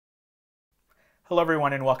Hello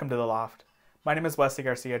everyone and welcome to the Loft. My name is Wesley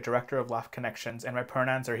Garcia, Director of Loft Connections, and my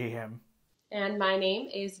pronouns are he, him. And my name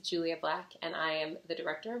is Julia Black, and I am the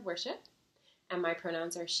Director of Worship, and my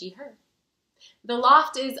pronouns are she, her. The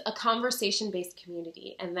Loft is a conversation-based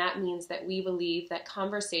community, and that means that we believe that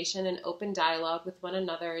conversation and open dialogue with one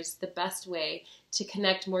another is the best way to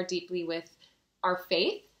connect more deeply with our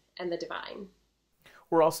faith and the divine.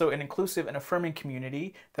 We're also an inclusive and affirming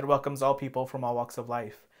community that welcomes all people from all walks of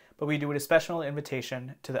life. But we do it a special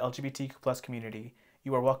invitation to the LGBTQ+ community.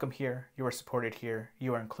 You are welcome here, you are supported here,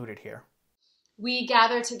 you are included here. We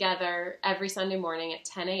gather together every Sunday morning at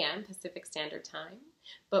 10 a.m. Pacific Standard Time.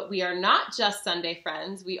 But we are not just Sunday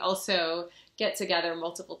friends. We also get together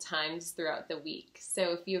multiple times throughout the week.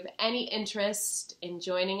 So if you have any interest in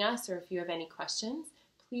joining us or if you have any questions,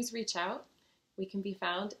 please reach out. We can be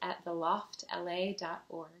found at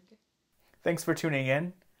theloftla.org. Thanks for tuning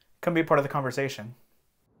in. Come be a part of the conversation.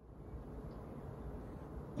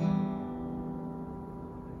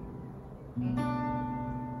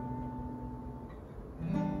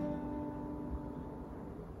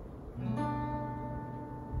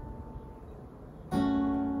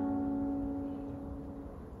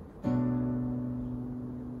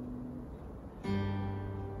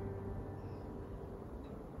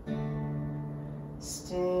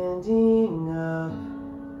 Standing up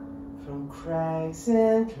from crags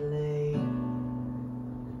and clay,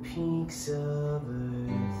 the peaks of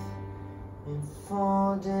earth in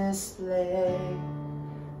full display.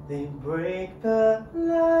 They break the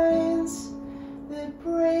lines that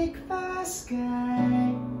break the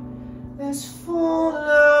sky. That's full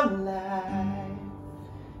of life,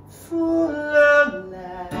 full of life.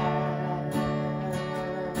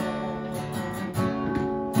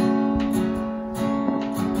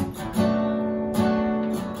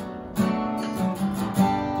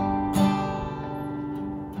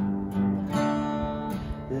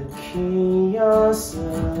 Chaos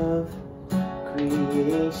of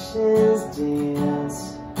creation's dance,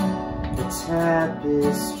 the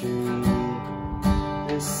tapestry,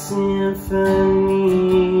 the symphony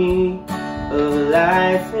of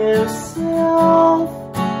life himself,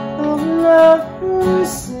 of love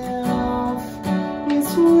herself.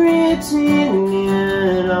 It's written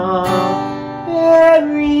in all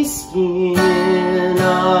every skin,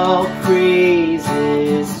 all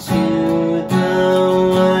praises to the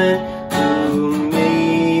one who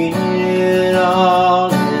made it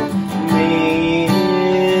all and made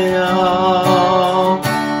it all.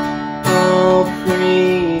 All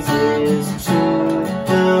praises to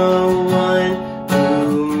the one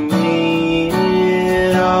who made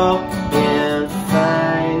it all and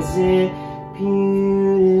finds it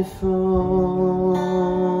beautiful.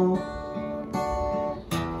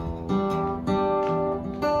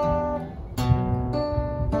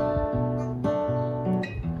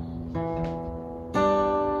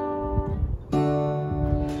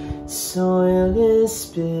 Soil is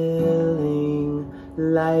spilling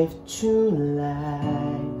life to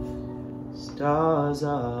life. Stars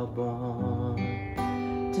are born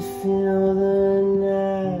to fill the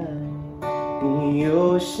night. The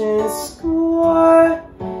oceans score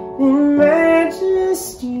in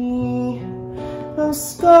majesty of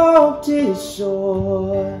sculpted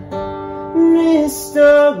shore.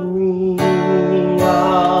 Mystery,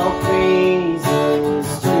 all praises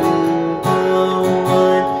to the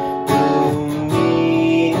one who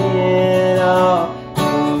made it all,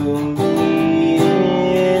 who made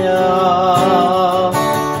it all.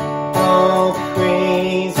 All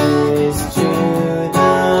praises to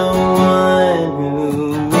the one who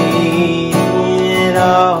made it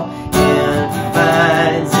all and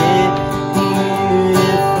finds it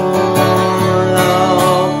beautiful.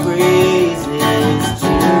 All praises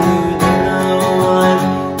to the one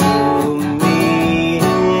who made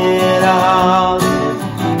it all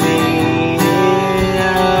and made it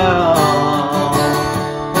all.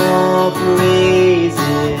 All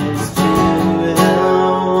praises to the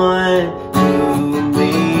one who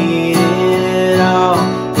made it all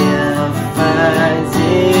and finds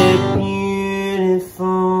it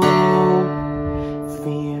beautiful.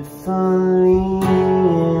 Fearfully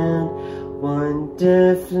and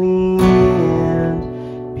wonderfully and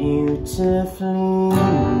beautifully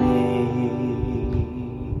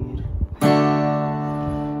made.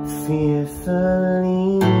 Fearfully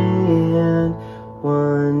and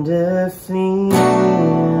wonderfully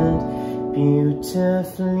and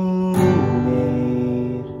beautifully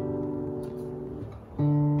made.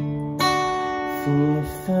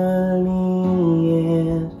 Fearfully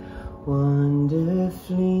and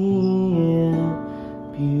wonderfully and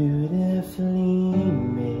beautifully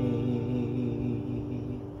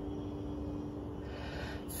made.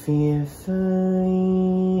 fearfully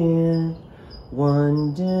and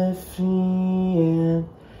wonderfully and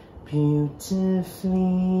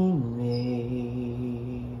beautifully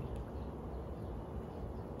made.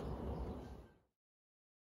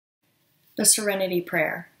 The Serenity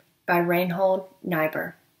Prayer by Reinhold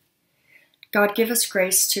Niebuhr. God, give us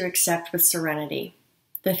grace to accept with serenity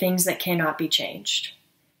the things that cannot be changed,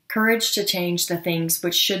 courage to change the things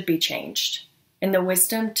which should be changed, and the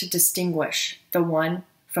wisdom to distinguish the one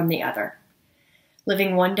from the other.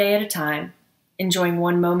 Living one day at a time, enjoying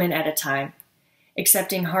one moment at a time,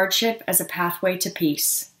 accepting hardship as a pathway to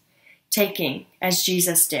peace, taking, as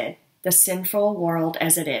Jesus did, the sinful world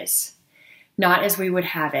as it is, not as we would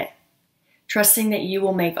have it, trusting that you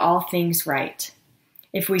will make all things right.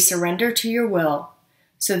 If we surrender to your will,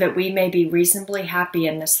 so that we may be reasonably happy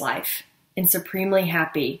in this life and supremely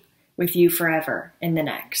happy with you forever in the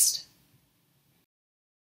next.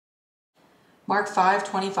 Mark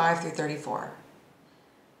 5:25-34.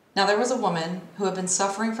 Now there was a woman who had been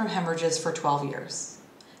suffering from hemorrhages for 12 years.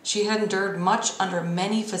 She had endured much under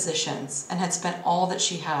many physicians and had spent all that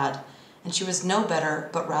she had, and she was no better,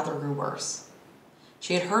 but rather grew worse.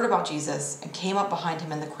 She had heard about Jesus and came up behind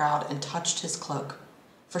him in the crowd and touched his cloak.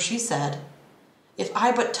 For she said, "If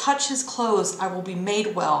I but touch his clothes, I will be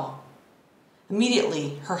made well."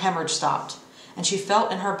 Immediately her hemorrhage stopped, and she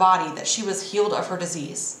felt in her body that she was healed of her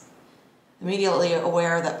disease. Immediately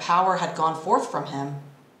aware that power had gone forth from him,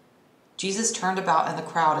 Jesus turned about in the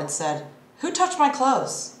crowd and said, "Who touched my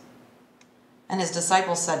clothes?" And his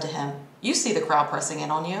disciples said to him, "You see the crowd pressing in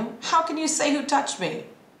on you. How can you say who touched me?"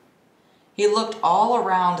 He looked all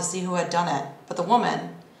around to see who had done it, but the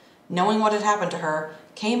woman, knowing what had happened to her,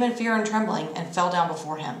 came in fear and trembling and fell down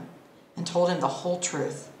before him and told him the whole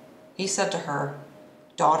truth. He said to her,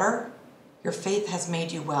 "Daughter, your faith has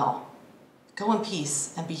made you well. Go in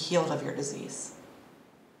peace and be healed of your disease."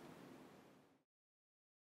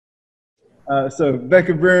 So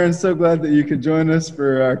Becca, Braren, so glad that you could join us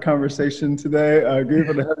for our conversation today.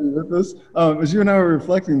 Grateful to have you with us. As you and I were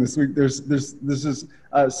reflecting this week, there's this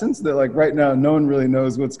sense that like right now, no one really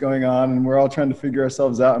knows what's going on, and we're all trying to figure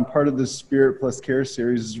ourselves out. And part of this Spirit Plus Care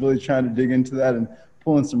series is really trying to dig into that and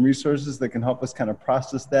pull in some resources that can help us kind of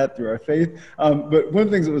process that through our faith. But one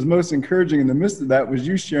of the things that was most encouraging in the midst of that was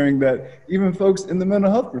you sharing that even folks in the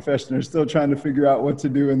mental health profession are still trying to figure out what to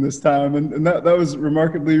do in this time. And that was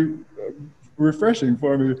remarkably refreshing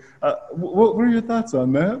for me. What are your thoughts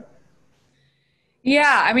on that?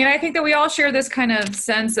 Yeah, I mean, I think that we all share this kind of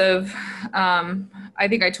sense of, I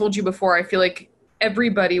think I told you before, I feel like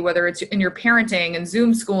everybody, whether it's in your parenting and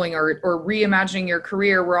Zoom schooling or reimagining your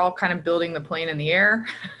career, we're all kind of building the plane in the air.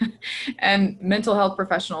 And mental health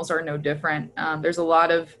professionals are no different. There's a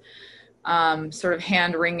lot of sort of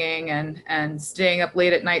hand wringing and staying up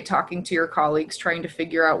late at night talking to your colleagues, trying to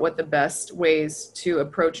figure out what the best ways to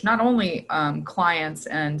approach not only clients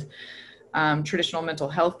and traditional mental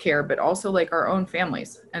health care, but also like our own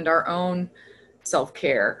families and our own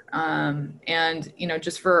self-care. And, you know,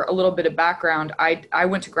 just for a little bit of background, I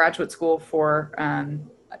went to graduate school for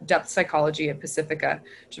depth psychology at Pacifica,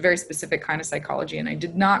 which is a very specific kind of psychology. And I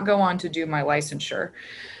did not go on to do my licensure.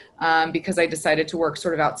 Because I decided to work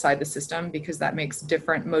sort of outside the system, because that makes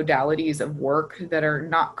different modalities of work that are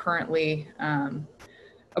not currently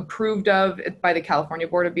approved of by the California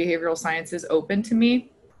Board of Behavioral Sciences open to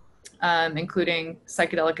me, including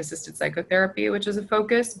psychedelic assisted psychotherapy, which is a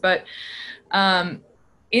focus. But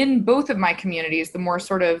in both of my communities, the more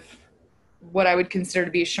sort of what I would consider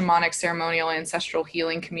to be shamanic, ceremonial, ancestral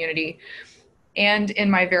healing community, and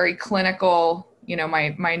in my very clinical, you know,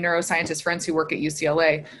 my neuroscientist friends who work at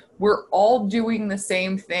UCLA, we're all doing the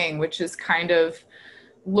same thing, which is kind of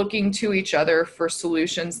looking to each other for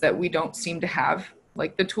solutions that we don't seem to have.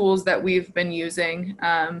 Like the tools that we've been using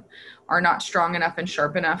are not strong enough and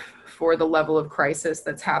sharp enough for the level of crisis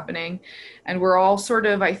that's happening. And we're all sort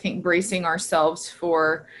of, I think, bracing ourselves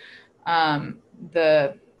for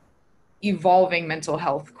the evolving mental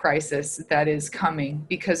health crisis that is coming,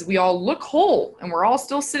 because we all look whole and we're all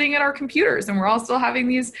still sitting at our computers and we're all still having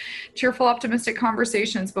these cheerful, optimistic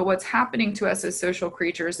conversations. But what's happening to us as social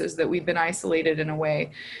creatures is that we've been isolated in a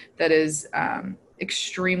way that is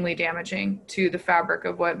extremely damaging to the fabric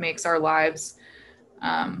of what makes our lives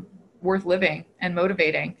worth living and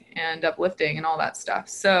motivating and uplifting and all that stuff.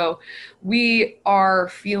 So we are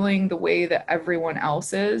feeling the way that everyone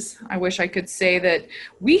else is. I wish I could say that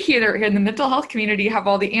we here in the mental health community have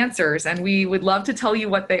all the answers, and we would love to tell you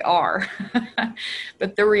what they are.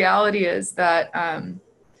 But the reality is that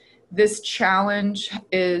this challenge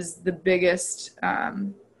is the biggest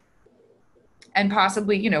and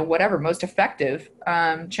possibly, you know, whatever most effective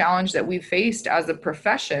challenge that we've faced as a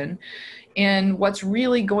profession in what's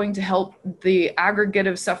really going to help the aggregate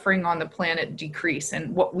of suffering on the planet decrease,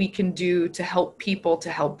 and what we can do to help people to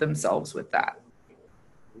help themselves with that.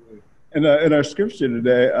 And in our scripture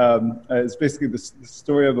today, it's basically the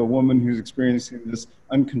story of a woman who's experiencing this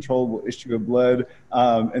uncontrollable issue of blood.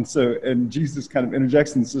 And Jesus kind of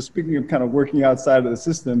interjects. And so speaking of kind of working outside of the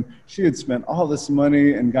system, she had spent all this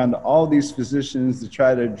money and gone to all these physicians to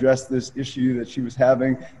try to address this issue that she was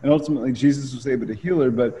having. And ultimately, Jesus was able to heal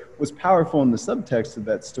her. But what's powerful in the subtext of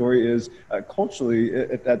that story is culturally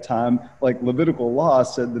at that time, like Levitical law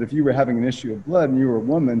said that if you were having an issue of blood and you were a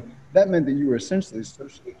woman, that meant that you were essentially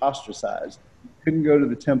socially ostracized. You couldn't go to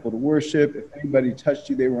the temple to worship. If anybody touched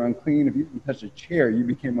you, they were unclean. If you even touched a chair, you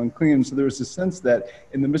became unclean. So there was a sense that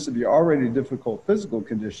in the midst of your already difficult physical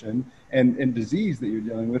condition and disease that you're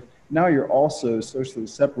dealing with, now you're also socially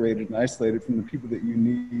separated and isolated from the people that you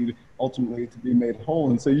need ultimately to be made whole.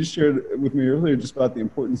 And so you shared with me earlier just about the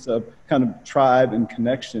importance of kind of tribe and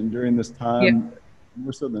connection during this time,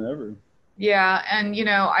 more so than ever. Yeah. And, you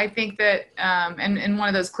know, I think that, and in one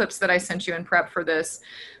of those clips that I sent you in prep for this,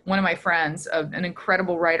 one of my friends, an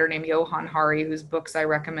incredible writer named Johann Hari, whose books I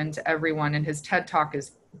recommend to everyone, and his TED Talk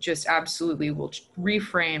is just absolutely will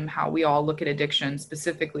reframe how we all look at addiction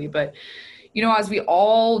specifically. But, you know, as we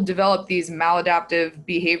all develop these maladaptive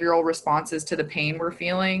behavioral responses to the pain we're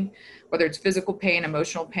feeling, whether it's physical pain,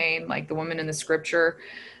 emotional pain, like the woman in the scripture,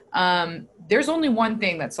 there's only one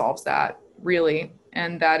thing that solves that, really.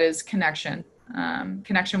 And that is connection,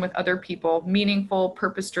 connection with other people, meaningful,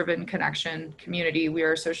 purpose-driven connection, community. We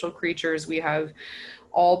are social creatures. We have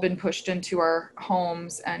all been pushed into our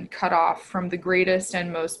homes and cut off from the greatest and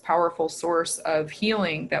most powerful source of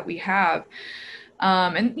healing that we have.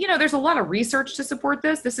 And, you know, there's a lot of research to support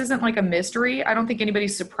this. This isn't like a mystery. I don't think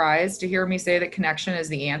anybody's surprised to hear me say that connection is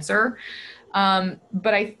the answer.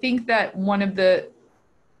 But I think that one of the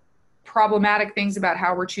problematic things about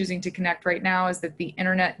how we're choosing to connect right now is that the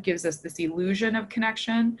internet gives us this illusion of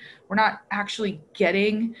connection. We're not actually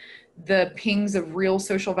getting the pings of real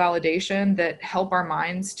social validation that help our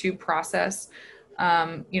minds to process,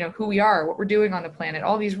 you know, who we are, what we're doing on the planet,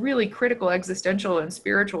 all these really critical existential and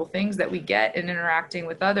spiritual things that we get in interacting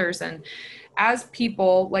with others. And as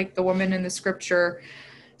people like the woman in the scripture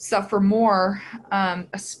suffer more,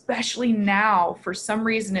 especially now, for some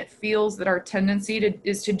reason, it feels that our tendency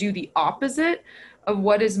is to do the opposite of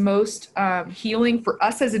what is most healing for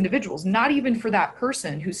us as individuals, not even for that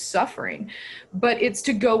person who's suffering, but it's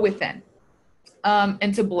to go within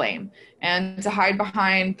and to blame and to hide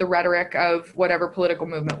behind the rhetoric of whatever political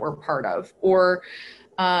movement we're part of. Or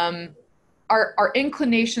our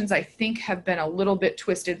inclinations, I think, have been a little bit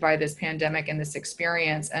twisted by this pandemic and this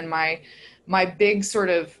experience. And my big sort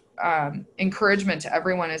of encouragement to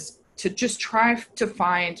everyone is to just try to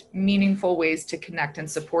find meaningful ways to connect and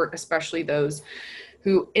support, especially those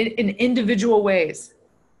who in individual ways,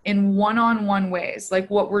 in one-on-one ways, like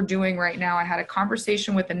what we're doing right now. I had a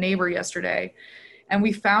conversation with a neighbor yesterday, and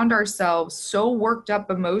we found ourselves so worked up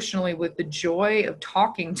emotionally with the joy of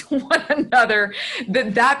talking to one another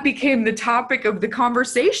that became the topic of the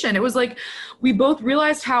conversation. It was like we both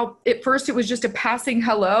realized how at first it was just a passing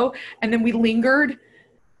hello, and then we lingered,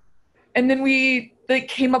 and then we like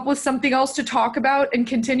came up with something else to talk about and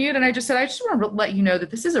continued. And I just said, I just want to let you know that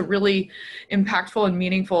this is a really impactful and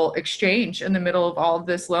meaningful exchange in the middle of all of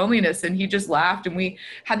this loneliness. And he just laughed, and we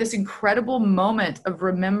had this incredible moment of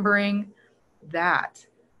remembering that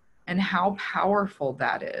and how powerful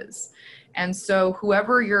that is. And so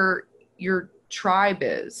whoever your tribe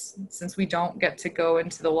is, since we don't get to go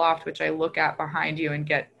into the loft, which I look at behind you and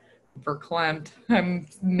get verklempt, I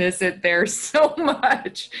miss it there so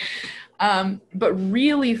much. But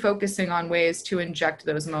really focusing on ways to inject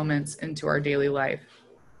those moments into our daily life.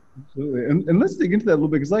 Absolutely. And let's dig into that a little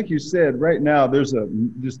bit, because like you said, right now there's a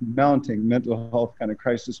just mounting mental health kind of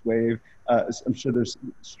crisis wave. I'm sure there's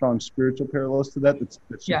strong spiritual parallels to that.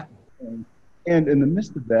 That's yeah. And in the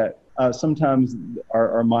midst of that, sometimes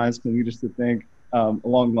our minds can lead us to think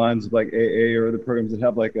along the lines of like AA or other programs that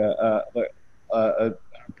have like a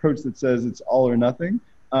approach that says it's all or nothing.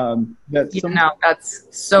 That's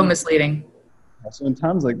so misleading. So in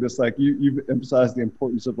times like this, like you've emphasized the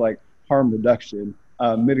importance of like harm reduction,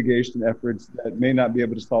 mitigation efforts that may not be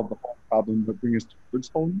able to solve the whole problem, but bring us towards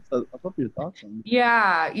wholeness. I'd love your thoughts on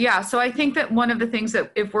that. Yeah. So I think that one of the things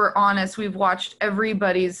that, if we're honest, we've watched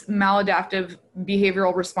everybody's maladaptive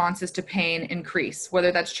behavioral responses to pain increase,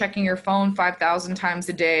 whether that's checking your phone 5,000 times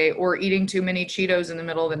a day, or eating too many Cheetos in the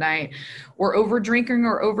middle of the night, or over drinking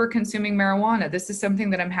or over consuming marijuana. This is something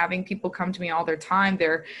that I'm having people come to me all their time.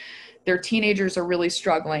 their teenagers are really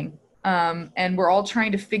struggling. And we're all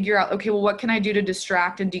trying to figure out, okay, well, what can I do to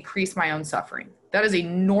distract and decrease my own suffering? That is a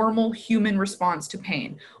normal human response to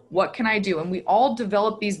pain. What can I do? And we all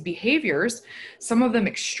develop these behaviors, some of them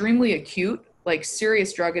extremely acute, like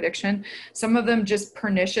serious drug addiction, some of them just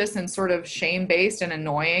pernicious and sort of shame-based and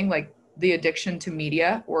annoying, like the addiction to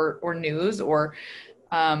media or news or,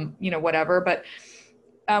 whatever. But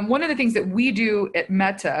one of the things that we do at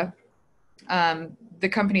Meta, the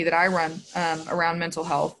company that I run around mental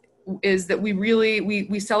health, is that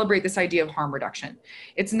we celebrate this idea of harm reduction.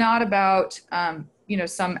 It's not about,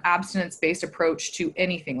 some abstinence-based approach to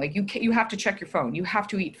anything. Like you have to check your phone, you have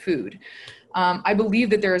to eat food. I believe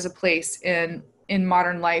that there is a place in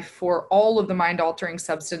modern life for all of the mind-altering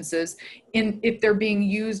substances if they're being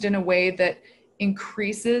used in a way that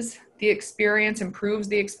increases the experience, improves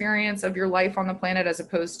the experience of your life on the planet, as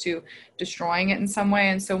opposed to destroying it in some way.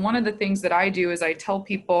 And so one of the things that I do is I tell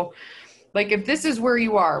people, like, if this is where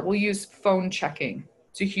you are, we'll use phone checking.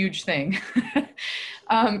 It's a huge thing.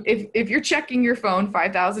 If you're checking your phone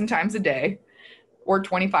 5,000 times a day, or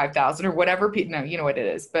 25,000 or whatever, no, you know what it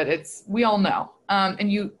is, but we all know.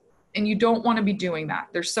 And you don't want to be doing that.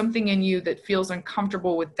 There's something in you that feels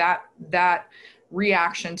uncomfortable with that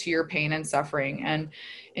reaction to your pain and suffering, and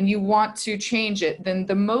you want to change it. Then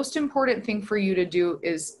the most important thing for you to do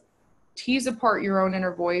is tease apart your own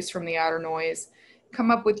inner voice from the outer noise,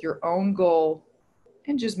 come up with your own goal,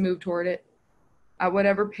 and just move toward it at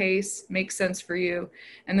whatever pace makes sense for you,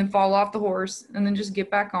 and then fall off the horse and then just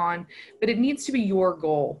get back on. But it needs to be your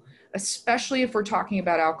goal, especially if we're talking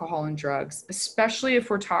about alcohol and drugs, especially if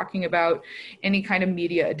we're talking about any kind of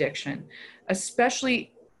media addiction, not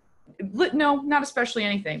especially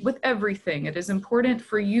anything, with everything. It is important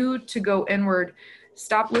for you to go inward.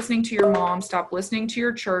 Stop listening to your mom, stop listening to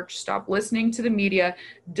your church, stop listening to the media,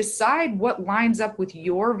 decide what lines up with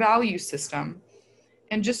your value system,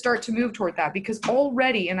 and just start to move toward that. Because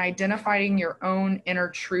already in identifying your own inner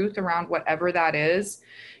truth around whatever that is,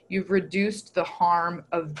 you've reduced the harm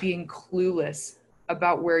of being clueless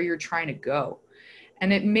about where you're trying to go.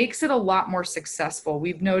 And it makes it a lot more successful.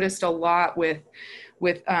 We've noticed a lot with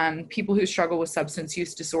people who struggle with substance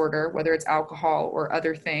use disorder, whether it's alcohol or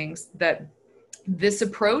other things, that this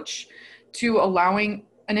approach to allowing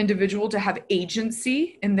an individual to have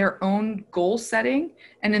agency in their own goal setting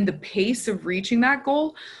and in the pace of reaching that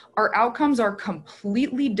goal, our outcomes are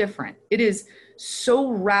completely different. It is so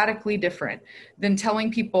radically different than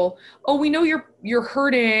telling people, oh, we know you're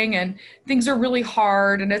hurting and things are really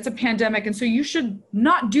hard and it's a pandemic, and so you should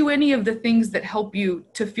not do any of the things that help you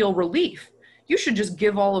to feel relief. You should just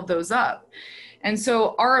give all of those up. And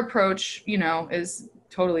so our approach, is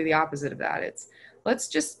totally the opposite of that. It's, let's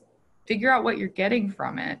just figure out what you're getting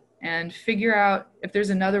from it and figure out if there's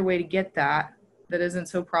another way to get that isn't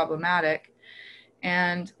so problematic.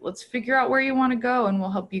 And let's figure out where you want to go, and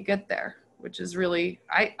we'll help you get there, which is really,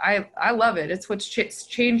 I love it. It's what's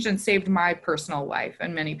changed and saved my personal life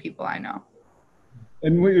and many people I know.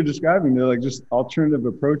 And what you're describing, they're like just alternative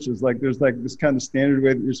approaches. Like there's like this kind of standard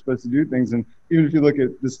way that you're supposed to do things. And even if you look at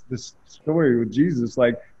this story with Jesus,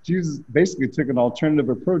 like Jesus basically took an alternative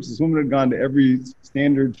approach. This woman had gone to every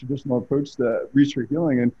standard traditional approach to reach her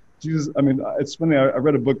healing. And Jesus, it's funny, I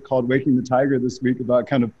read a book called Waking the Tiger this week about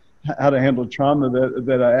kind of how to handle trauma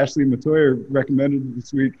that Ashley Matoyer recommended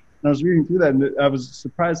this week. And I was reading through that, and I was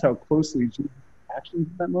surprised how closely Jesus' actions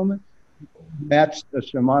at that moment matched a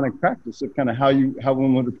shamanic practice of kind of how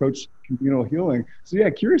one would approach communal healing. So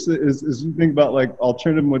yeah, curious as you think about like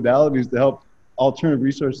alternative modalities to help, alternative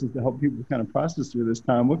resources to help people kind of process through this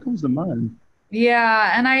time, what comes to mind?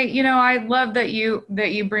 Yeah. And I love that you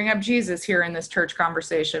bring up Jesus here in this church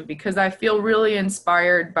conversation, because I feel really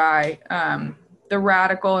inspired by the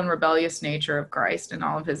radical and rebellious nature of Christ and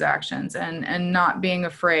all of his actions, and not being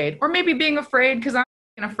afraid, or maybe being afraid because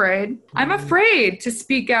I'm afraid to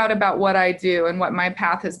speak out about what I do and what my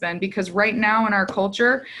path has been, because right now in our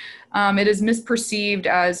culture, it is misperceived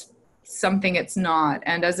as something it's not.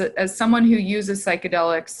 And as someone who uses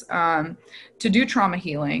psychedelics to do trauma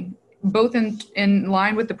healing, both in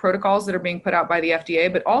line with the protocols that are being put out by the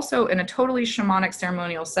FDA, but also in a totally shamanic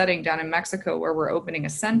ceremonial setting down in Mexico where we're opening a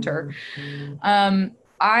center,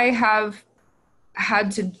 I have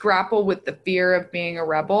had to grapple with the fear of being a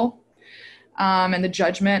rebel. And the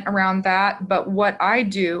judgment around that. But what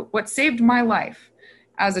saved my life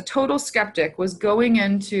as a total skeptic was going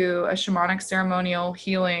into a shamanic ceremonial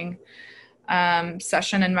healing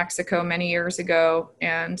session in Mexico many years ago,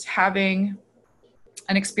 and having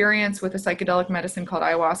an experience with a psychedelic medicine called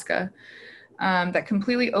ayahuasca that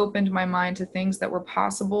completely opened my mind to things that were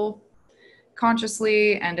possible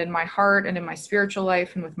consciously and in my heart and in my spiritual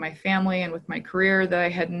life and with my family and with my career that I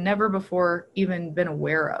had never before even been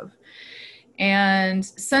aware of. And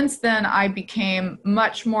since then, I became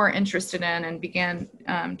much more interested in and began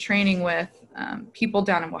training with people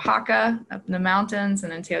down in Oaxaca, up in the mountains,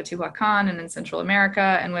 and in Teotihuacan and in Central America.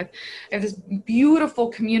 And I have this beautiful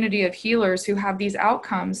community of healers who have these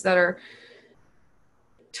outcomes that are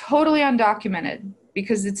totally undocumented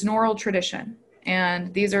because it's an oral tradition.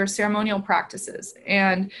 And these are ceremonial practices.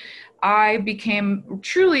 And I became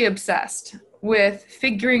truly obsessed with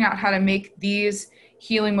figuring out how to make these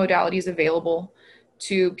healing modalities available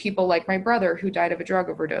to people like my brother who died of a drug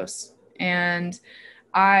overdose. And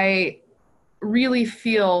I really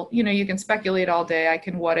feel, you can speculate all day, I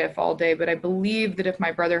can what if all day, but I believe that if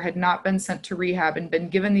my brother had not been sent to rehab and been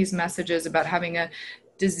given these messages about having a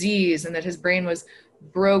disease and that his brain was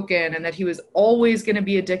broken and that he was always going to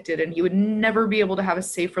be addicted and he would never be able to have a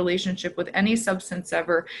safe relationship with any substance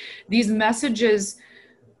ever, these messages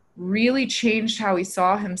really changed how he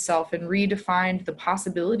saw himself and redefined the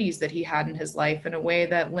possibilities that he had in his life in a way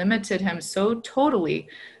that limited him so totally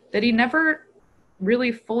that he never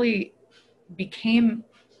really fully became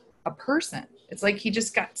a person. It's like he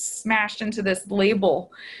just got smashed into this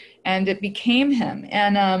label and it became him.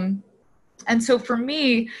 And so for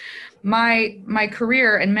me, my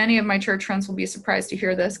career, and many of my church friends will be surprised to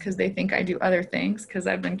hear this because they think I do other things because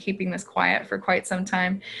I've been keeping this quiet for quite some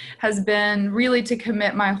time, has been really to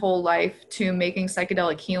commit my whole life to making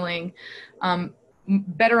psychedelic healing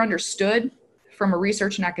better understood from a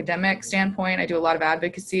research and academic standpoint. I do a lot of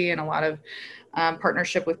advocacy and a lot of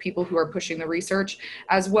partnership with people who are pushing the research,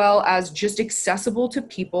 as well as just accessible to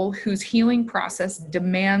people whose healing process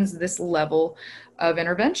demands this level of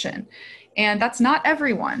intervention. And that's not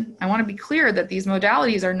everyone. I want to be clear that these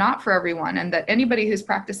modalities are not for everyone, and that anybody who's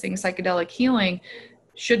practicing psychedelic healing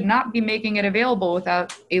should not be making it available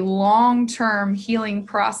without a long-term healing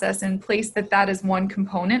process in place that is one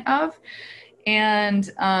component of. And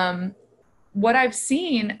what I've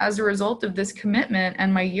seen as a result of this commitment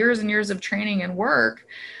and my years and years of training and work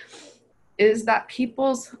is that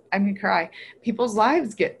people's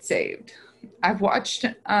lives get saved. I've watched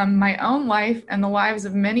my own life and the lives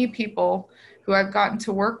of many people who I've gotten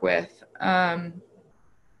to work with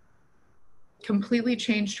completely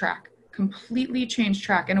change track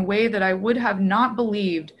in a way that I would have not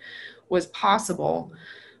believed was possible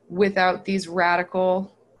without these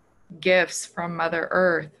radical gifts from Mother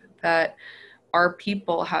Earth that our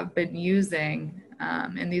people have been using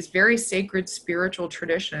in these very sacred spiritual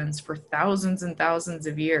traditions for thousands and thousands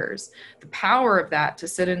of years. The power of that to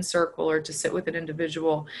sit in circle or to sit with an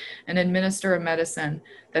individual and administer a medicine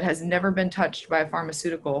that has never been touched by a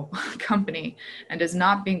pharmaceutical company and is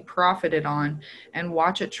not being profited on, and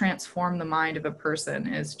watch it transform the mind of a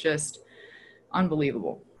person is just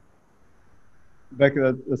unbelievable.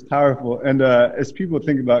 Becca, that's powerful. And as people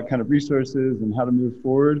think about kind of resources and how to move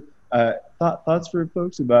forward, thoughts for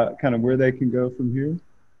folks about kind of where they can go from here?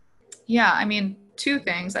 Yeah, I mean, two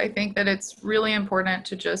things. I think that it's really important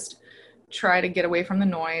to just try to get away from the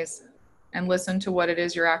noise and listen to what it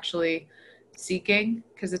is you're actually seeking,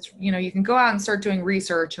 because it's, you can go out and start doing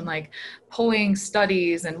research and like pulling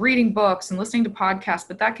studies and reading books and listening to podcasts,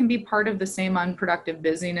 but that can be part of the same unproductive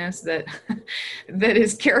busyness that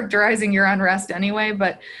is characterizing your unrest anyway.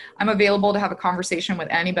 But I'm available to have a conversation with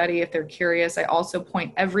anybody if they're curious. I also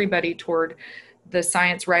point everybody toward the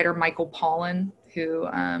science writer Michael Pollan, who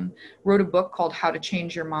wrote a book called How to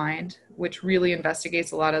Change Your Mind, which really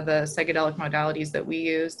investigates a lot of the psychedelic modalities that we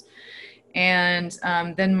used. And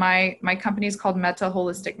then my company is called Meta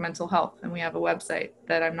Holistic Mental Health, and we have a website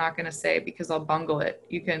that I'm not going to say because I'll bungle it.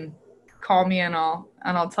 You can call me and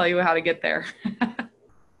I'll tell you how to get there.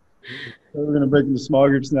 So we're going to break into small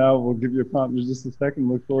groups now. We'll give you a prompt in just a second.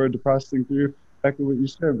 Look forward to processing through exactly what you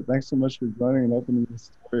shared. But thanks so much for joining and opening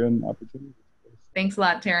this story and opportunity. Thanks a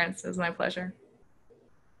lot, Terence. It was my pleasure.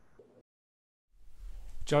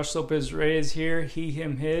 Josh Lopez Reyes here, he,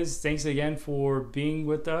 him, his. Thanks again for being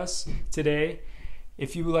with us today.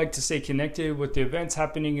 If you would like to stay connected with the events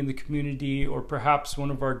happening in the community, or perhaps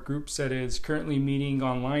one of our groups that is currently meeting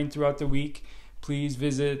online throughout the week, please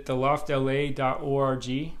visit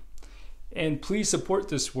theloftla.org. And please support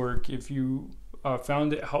this work. If you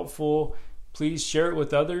found it helpful, please share it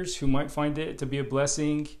with others who might find it to be a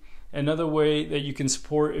blessing. Another way that you can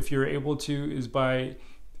support, if you're able to, is by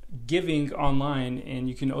giving online, and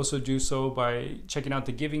you can also do so by checking out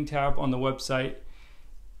the giving tab on the website.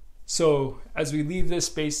 So as we leave this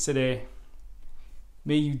space today,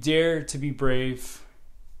 may you dare to be brave,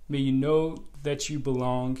 may you know that you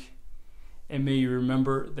belong, and may you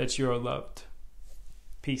remember that you are loved.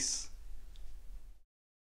 Peace.